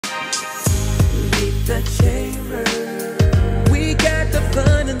the chamber. We got the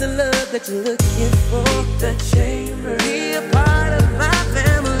fun and the love that you're looking for. Meet the chamber. Be a part of my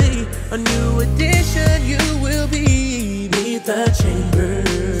family. A new addition you will be. Meet the chamber.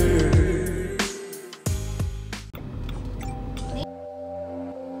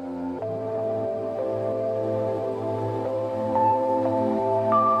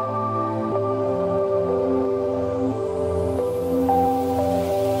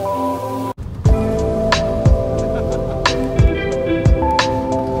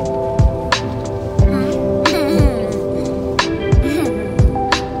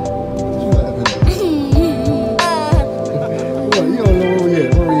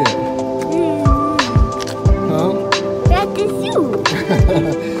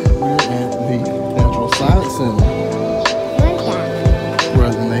 Science Center.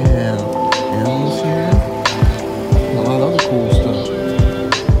 Where they have animals here, and a lot of other cool stuff.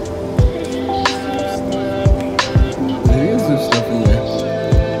 There is this stuff in there.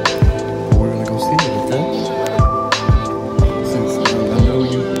 We're gonna go see it, okay? Since I know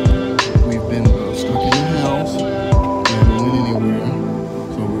we've been stuck in the house, we haven't went anywhere.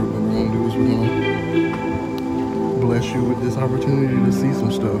 So what we're gonna do is we're gonna bless you with this opportunity to see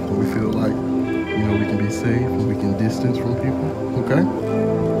some stuff that we feel like, you know, we can be safe and we can distance from people, okay?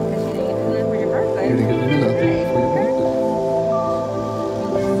 You didn't get to do nothing for your birthday.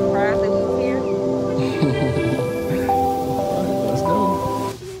 Surprised that we were here. Alright, let's go.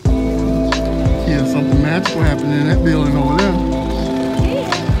 Yeah, something magical happening in that building over there. Yeah,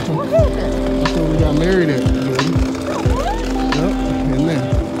 what happened? That's where we got married at. Yep, in there.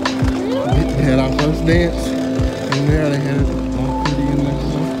 We had our first dance in there. They had it all pretty in there.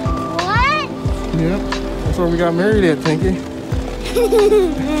 Yep, that's where we got married at, Tinky.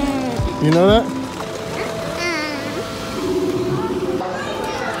 You know that?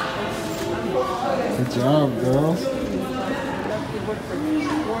 Good job, girls.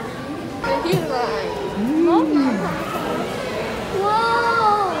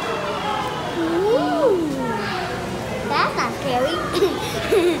 Whoa! Ooh. That's not scary.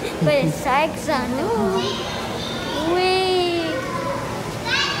 But it's sharks on. Wait.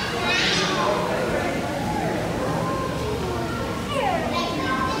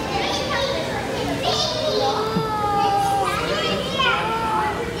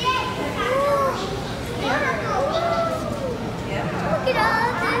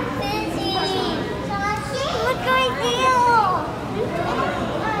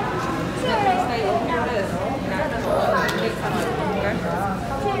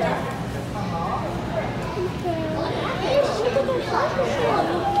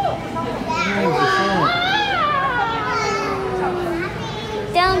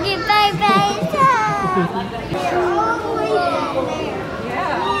 Don't get bite by his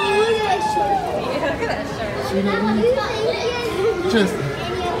Just,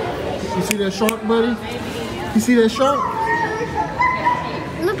 you see that shark, buddy? You see that shark?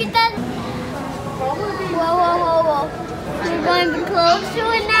 Look at that. Whoa, whoa, whoa, whoa. We're going to be close to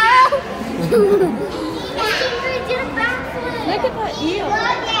it now. Look at that eel.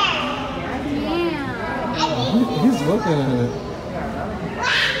 Yeah. He's looking at it.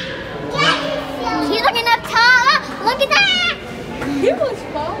 He's looking up top. Look at that. He was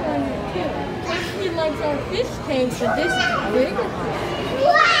following you too. He likes our fish tanks, but this is bigger.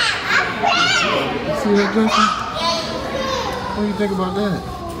 See that, Justin? What do you think about that?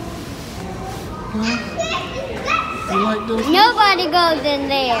 Huh? You like those? Nobody goes in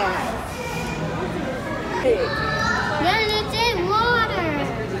there. Yeah, it's in water.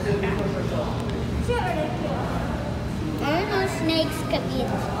 I don't know snakes could be in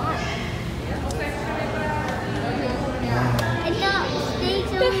the water. I thought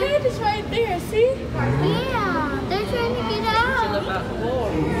snakes The head is right there, see? Yeah, they're trying to get out.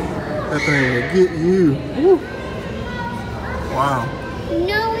 That thing will get you. Woo. Wow.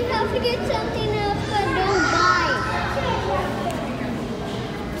 No, we have to get something else, but don't bite.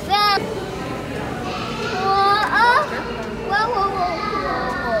 Whoa, whoa, whoa, whoa.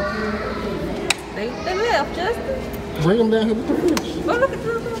 They left, Justin. Bring them down here with the fish. Oh, look at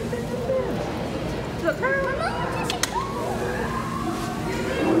look. Look,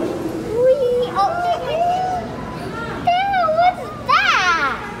 What's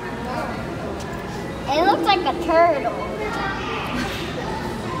that? It looks like a turtle.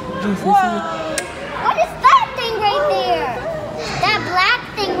 whoa. What is that thing right there? That black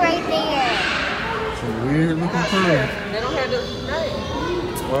thing right there. It's a weird looking turtle. They don't have the right.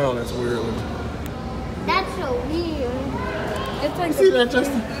 Wow, that's weird looking. That's so weird. It's like See that,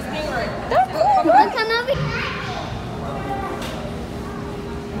 Justin? That's cool. Look, come over here.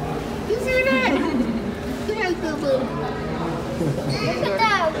 You see that? boo-boo. Look at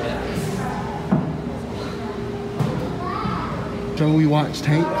that. So we watched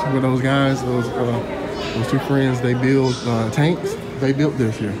tanks with those guys, those two friends. They build tanks. They built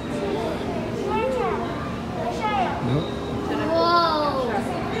this here. Yep. Whoa.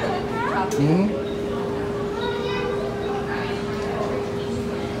 Mm-hmm.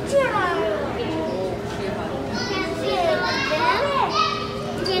 Can't see it like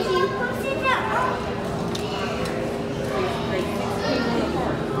that. Can't see it.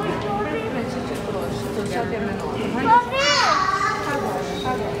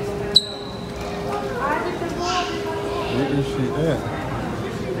 Where is she at?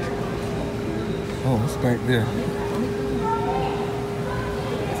 Oh, it's back there.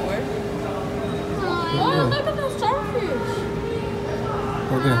 Oh, look at the starfish.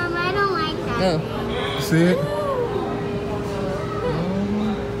 Right there. I don't like that. No. You see it?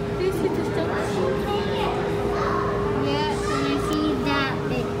 Do you see the starfish? Yes, and I see that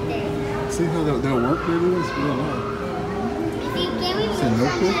big thing. See how they'll work there? It's real nice. See, give me Is it some no of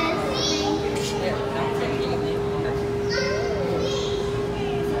fish? this.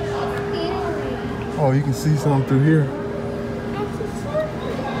 Oh, you can see some through here.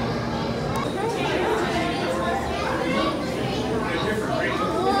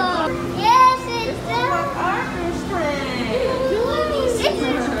 Whoa. Yes, it's the starfish tank.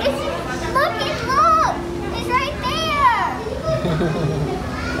 Look, it's right there.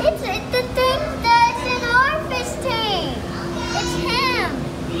 It's the thing that's in our fish tank. It's him.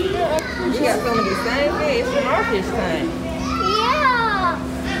 You got some of the same fish in our fish tank. Yeah.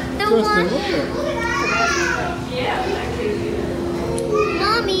 The Justin, one. look at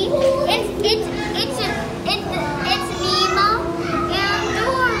Mommy, it's Nemo and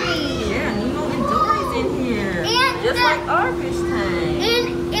Dory. Yeah, Nemo and Dory's in here. And Just like our fish tank.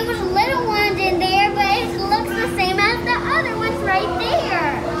 And it was little ones in there, but it looks the same as the other ones right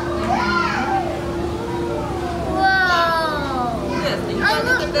there. Whoa. Yes, you Oh, gotta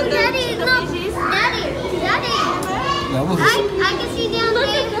look, look at the Daddy, look, fishies. Daddy. that was I can see down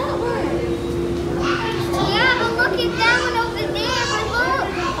there. Yeah, but look at that one over there. But look,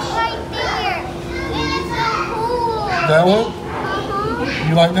 right there. And it's so cool. that one. Uh-huh.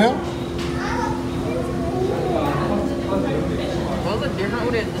 You like that? Those are different.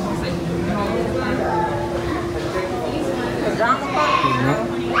 What is this? Pajama color?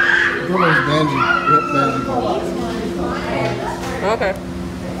 What was Banji? Yep, Banji. Okay.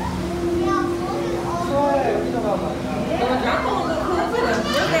 The pajama one looks cool too. Where's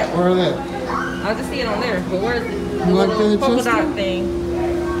that? Where are that? I just see it on there. But where's the You like that, polka Justin? dot thing?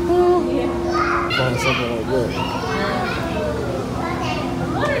 Find something like that.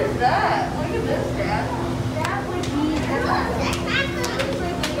 What is that? Look at this, Dad.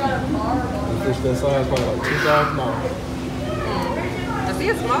 Fish that size, probably like $2,000. I see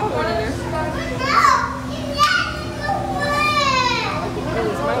a small one in there. There's a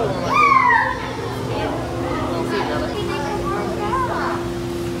small one like this. Don't see it, really.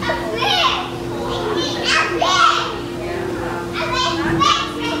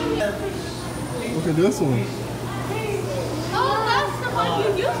 Look at this one. Oh, that's the one you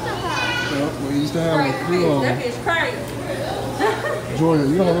used to have. Yep, we used to have a few of That them. fish crazy. Joia,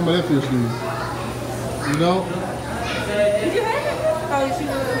 you don't remember that fish, do you? You don't? Did you have it? Oh, she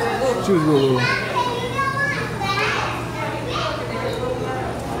was little. She was real little.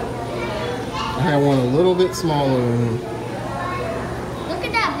 I had one a little bit smaller than him. Look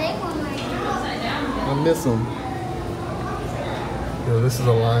at that big one right there. I miss him. Yo, this is a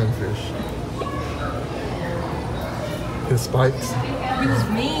lionfish. His spikes, He was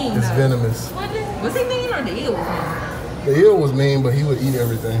mean. it's though. venomous. Was he mean or the eel was mean? The eel was mean, but he would eat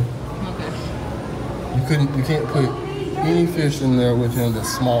everything. Okay. You can't put any fish in there with him that's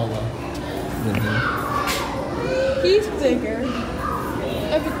smaller than him. He's bigger.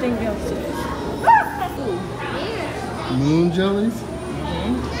 Everything else is. Moon jellies?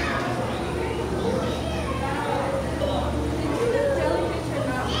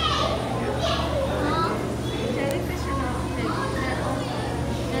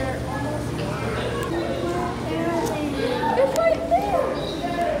 It's right there.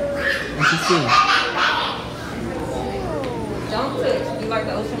 What you see? Don't touch. You like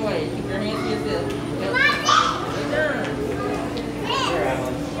the ocean wave. Keep your hands to yourself. Yep.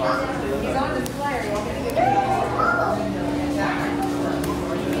 He's on display.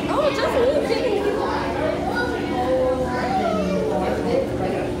 Oh, just a little teeny.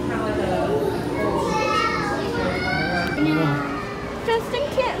 Justin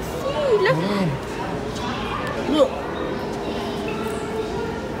can't see. Look. Look.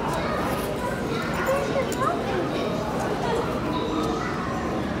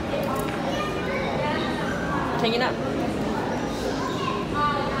 Can you not?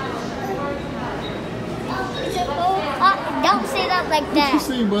 Don't sit up like What you that.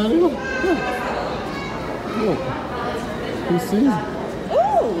 see, buddy? Look. Look. You see?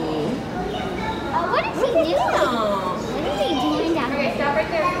 Ooh. What is he doing? What is he doing down Okay, there? stop right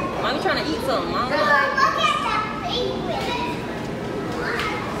there. Mommy trying to eat something. Mom. Look at that penguin.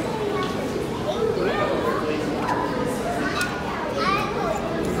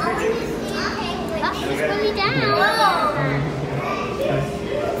 He's really down.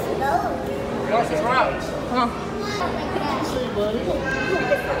 What's this rock? Come on.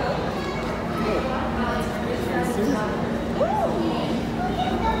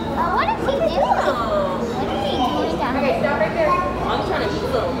 What is he doing? What is he doing down Okay, there? stop right there. Mommy trying to eat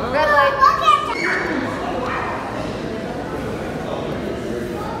something. Mom. Look at that.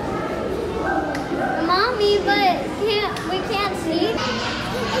 Mommy, but we can't see.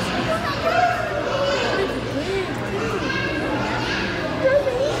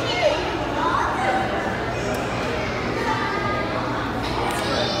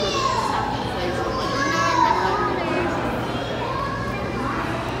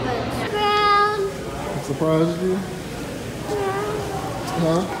 Ground. It surprised you?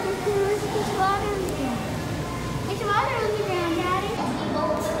 Huh? There's water on the ground. There's water on the ground, Daddy.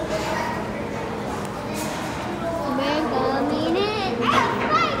 We're going in.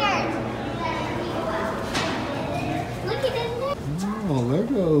 Spiders! Look at it there. Oh,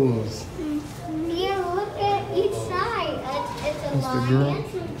 Legos. Yeah, look at each side. It's a That's the girl. lion.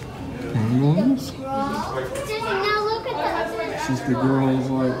 Penguins. Now look at the. She's the girls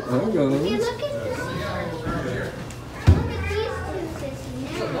like You Legos. look at this. Look at these two, Sissy.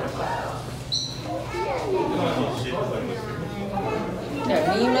 Yeah,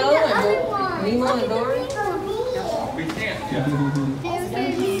 Nemo and Dory.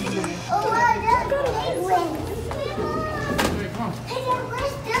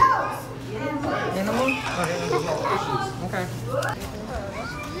 Animal? Okay.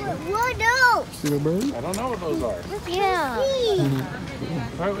 What else? See the bird? I don't know what those are. Yeah.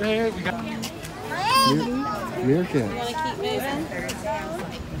 Right, hey, we got. Meerkat. Want to keep moving?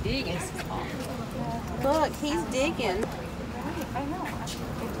 Digging. Look, he's digging.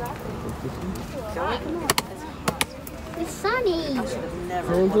 It's sunny.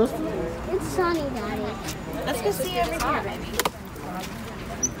 Phone Justin? It's sunny, Daddy. Let's go see over here, baby.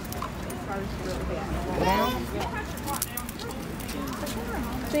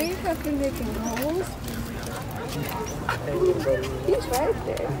 They have been making holes. He's right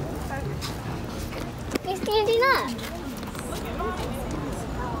there. He's standing up.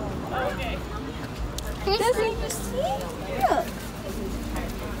 Doesn't you see? Look.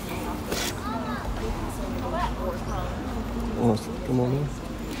 Oh, come on in.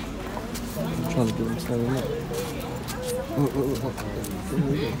 I'm trying to get him standing up. Look. There we go. There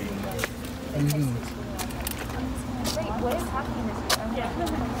you go.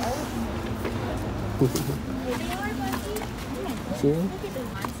 See him?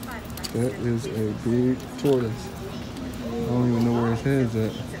 That is a big tortoise. I don't even know where his head's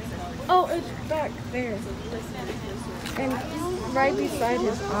at. Oh, it's back there. And right beside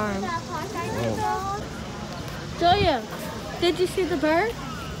his arm. Joia, did you see the bird?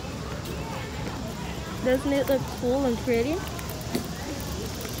 Doesn't it look cool and pretty?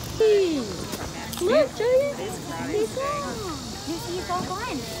 Hey, look, Joia. He's gone. He's all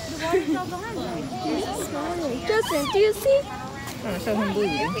gone. The water's all gone. He's smiling. Justin, do you see? I'm gonna show him blue.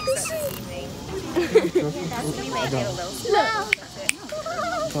 Look.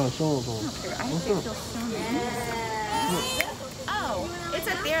 Oh, show him. What's up? Oh, it's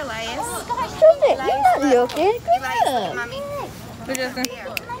up there, Elias. Justin, you're not looking. Good job. Mommy. Look, Justin. There.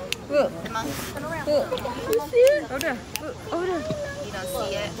 Look. The monkey. Look. You see it? Over there. Look. Over there. You don't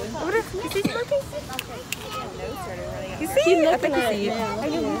see it. Over there. You see something? You see He's it? I looking think you at see it it. now.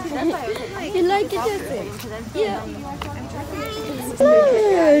 You like it, Justin? Yeah.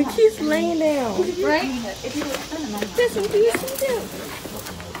 Look, he's laying down. Right? Justin, do you see them?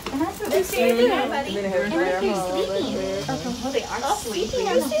 Do you see them?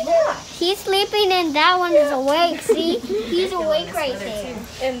 He's sleeping and that one is awake. See? He's awake right there.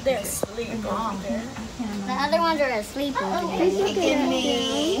 And they're sleeping over there. The other ones are asleep over there. He's looking at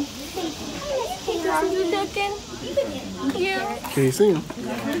me. Justin, you looking? Yeah. Can you see him? I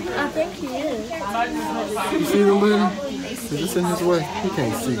think he is. You see him, baby? Is this in his way? He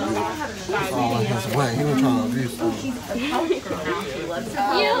can't see good. It's all in his way. He was trying to abuse something.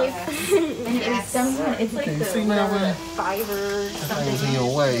 Yeah. Can you see now, baby? That was in your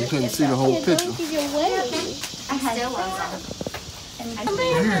way. You couldn't see the whole picture. Your way.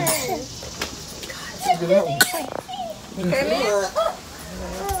 There's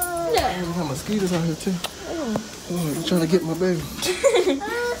some mosquitoes out here too. Oh, they're trying to get my baby.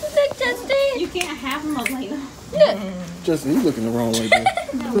 You can't have them, Elena. Justin, you looking the wrong way, baby.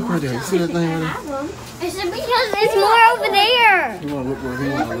 Look right there. You see that thing right there? It's because it's more over there. You want to look where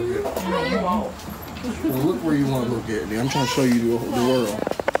you want to look at. Well, look where you want to look at. I'm trying to show you the world.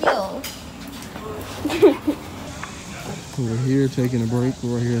 We're here taking a break.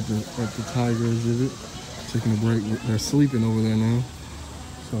 We're here at the tiger exhibit. Taking a break. They're sleeping over there now.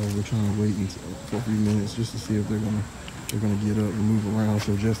 So we're trying to wait for a few minutes just to see if they're gonna get up and move around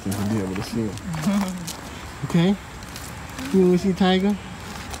so Justin can be able to see them. Okay? You wanna see tiger?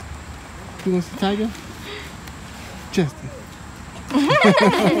 You wanna see tiger? Justin.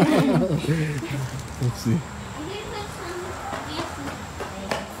 Let's see.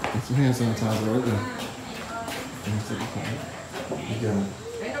 Get some hand sanitizer right there. Hand sanitizer. You got it.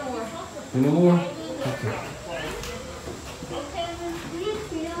 Ain't no more? Okay.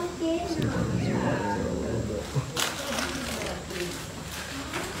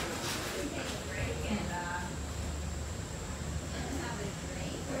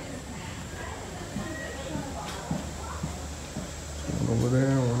 Over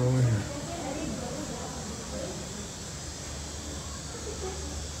there, one over here.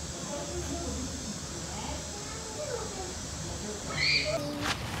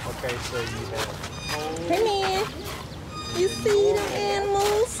 Okay, so you have. Come in. You see the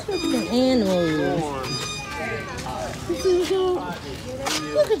animals? Look at the animals.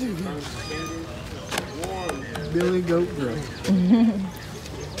 Look at you. Billy Goat Girl.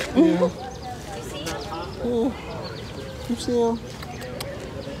 Yeah. Oh, you see him?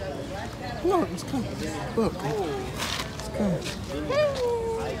 Look, it's coming. Look, it's coming.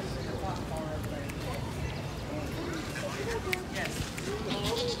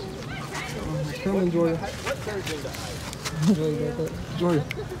 Come on, Joia. Joia.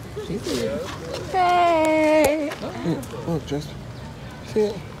 Hey. Look, Justin. See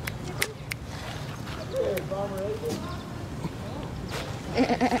it?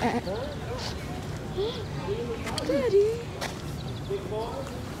 Daddy.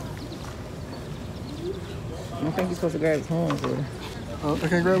 I think you're supposed to grab his horns with him. Oh, I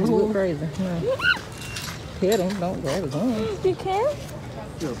can't grab his You look horn? crazy. No. Hit him. Don't grab his horns. You can?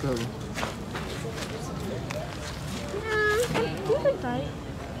 Yeah, probably. You can fight.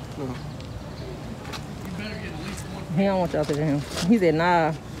 No. He don't want y'all to him. He said,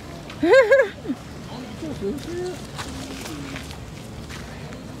 nah.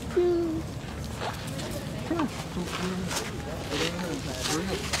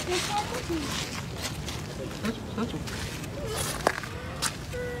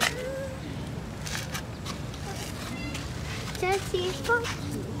 Jesse's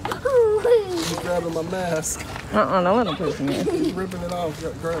He's grabbing my mask. Don't let him push me. He's ripping it off.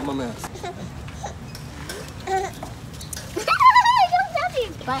 Grab my mask. Don't touch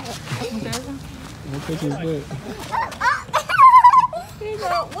his butt. Don't touch his butt.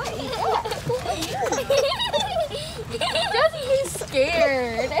 Jesse's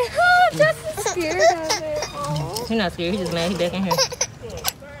scared. Jesse's scared of it. He's not scared. He's just mad. He's back in here.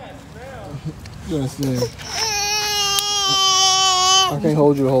 Justin. I can't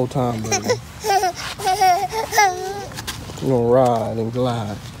hold you the whole time, baby. We're gonna ride and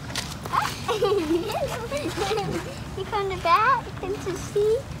glide. You come to back and to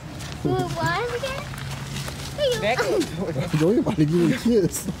see who it was again? Back in. Joey about to give you a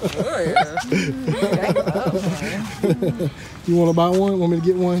kiss. You want to buy one? Want me to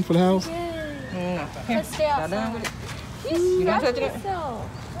get one for the house? No. Let's stay Y'all done with it? You don't touch it?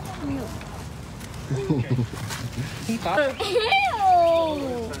 He fought.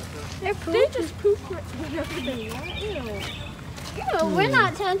 Ew! They just poop whatever they want. Ew. Ew, we're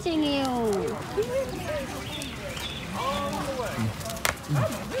not touching you.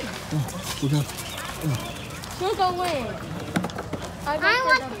 We got. We'll go in. I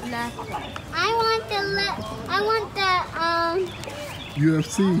want the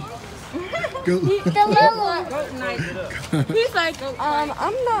UFC. Go. the little one. He's like,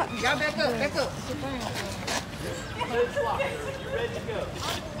 I'm not. Y'all back up. Back up.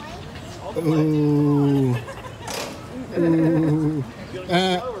 Ooh. Ooh.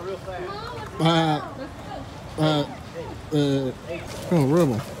 Go rub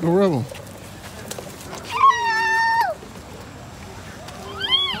him. Go rub him.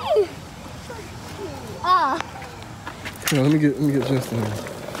 Here, let me get Justin here.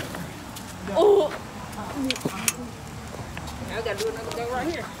 Oh, I gotta do another go right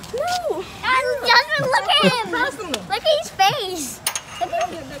here. No! Justin, look at him! Look at his face!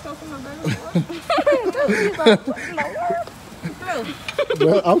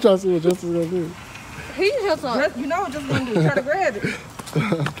 Well, I'm trying to see what Justin's gonna do. He just You know what just gonna do? Try to grab it.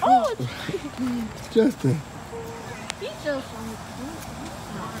 Justin. He's just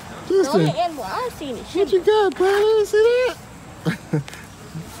Justin. animal I've seen it. What you got, buddy? I didn't see that.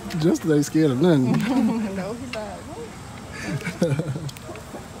 Justin ain't scared of nothing. no, he's not.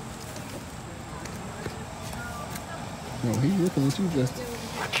 No, he's looking at you, Justin.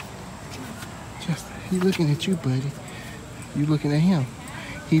 Justin, he looking at you, buddy. You looking at him.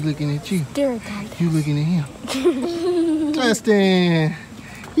 He looking at you. Scary contest. You looking at him. Justin,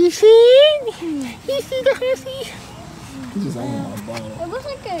 you see it? You see the hussy? He just on my ball. It looks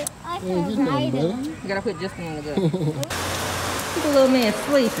like I Yeah, can get down, ride buddy. him. You gotta put Justin on the go. Look, the little man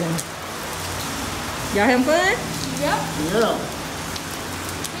sleeping. Y'all having fun? Yeah.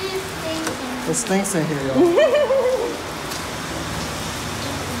 He's thinking. It stinks in here, y'all.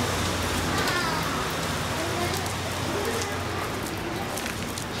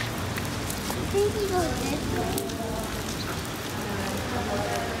 I think he goes this way.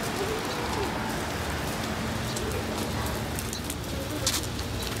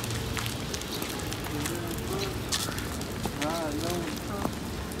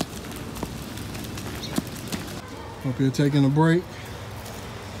 Hope you're taking a break.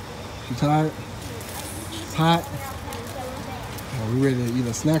 You tired? It's hot. Are we ready to eat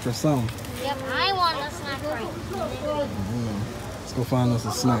a snack or something? Yep, I want a snack right. Let's go find us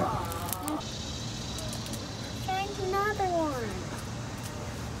a snack. Find another one.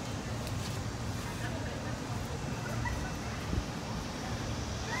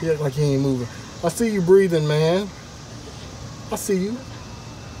 He act like he ain't moving. I see you breathing, man. I see you.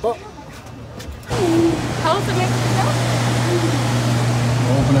 Oh. Close the mix.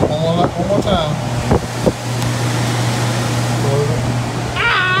 Open it one more time. Close it.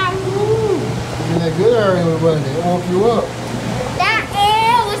 In that good area, wasn't it? It woke you up. That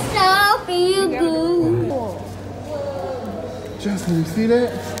air was so feel good. Justin, you see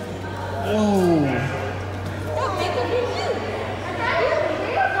that? Whoa.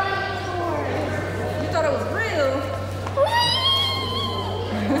 You thought it was real?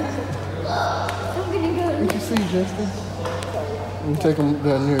 What you see, Justin? Let me take him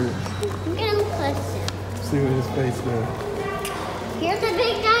down near you. I'm gonna push him. See what his face does. Here's a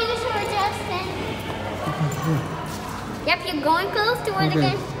big dinosaur, Justin. Yep, you're going close to it Okay.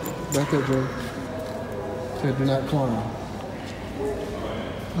 again. Back up, Joe. Said do not climb.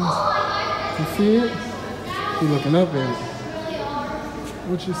 You see it? He looking up at it.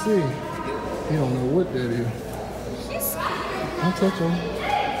 What you see? He don't know what that is. Don't touch him.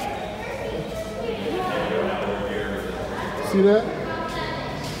 See that?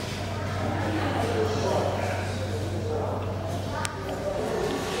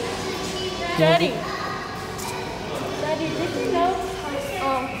 Daddy, did you know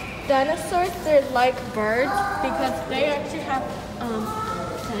dinosaurs, they're like birds because they actually have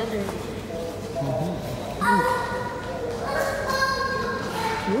feathers.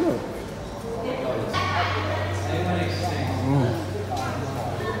 Look.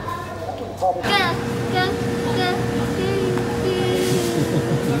 Go, go,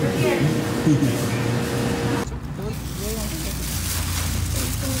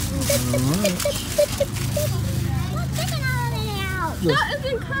 That is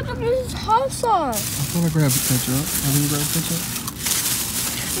incredible hot sauce. I thought I grabbed a ketchup. I didn't grab ketchup.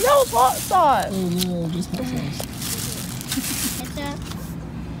 No, it's hot sauce. Oh no, just hot sauce.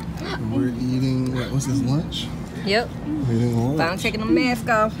 And we're eating, what's this, lunch? Yep. We're eating lunch. I'm taking the mask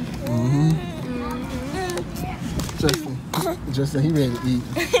off. Justin, he ready to eat.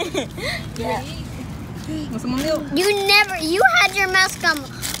 Want some more milk? You had your mask on.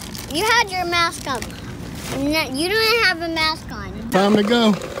 You had your mask on. You didn't have a mask on. Time to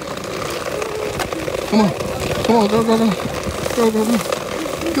go. Come on, go.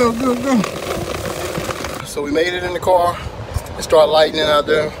 Go. So we made it in the car. It started lightning out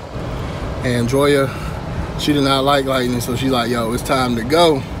there. And Joia, she did not like lightning, so she's like, yo, it's time to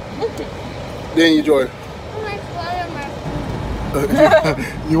go. Then you, Joia.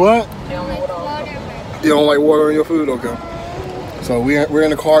 You what? You don't like water in your food? Okay. So we're in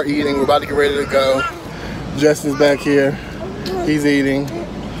the car eating. We're about to get ready to go. Justin's back here. He's eating.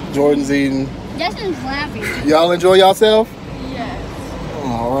 Jordan's eating. Justin's laughing. Y'all enjoy yourself? Yes.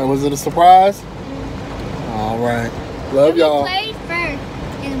 All right. Was it a surprise? All right. Love y'all. Played first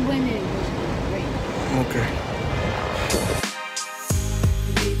and when it was great. Okay.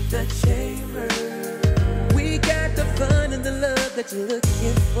 Beneath the chamber, we got the fun and the love that you're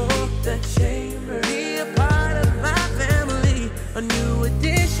looking for. The chamber, be a part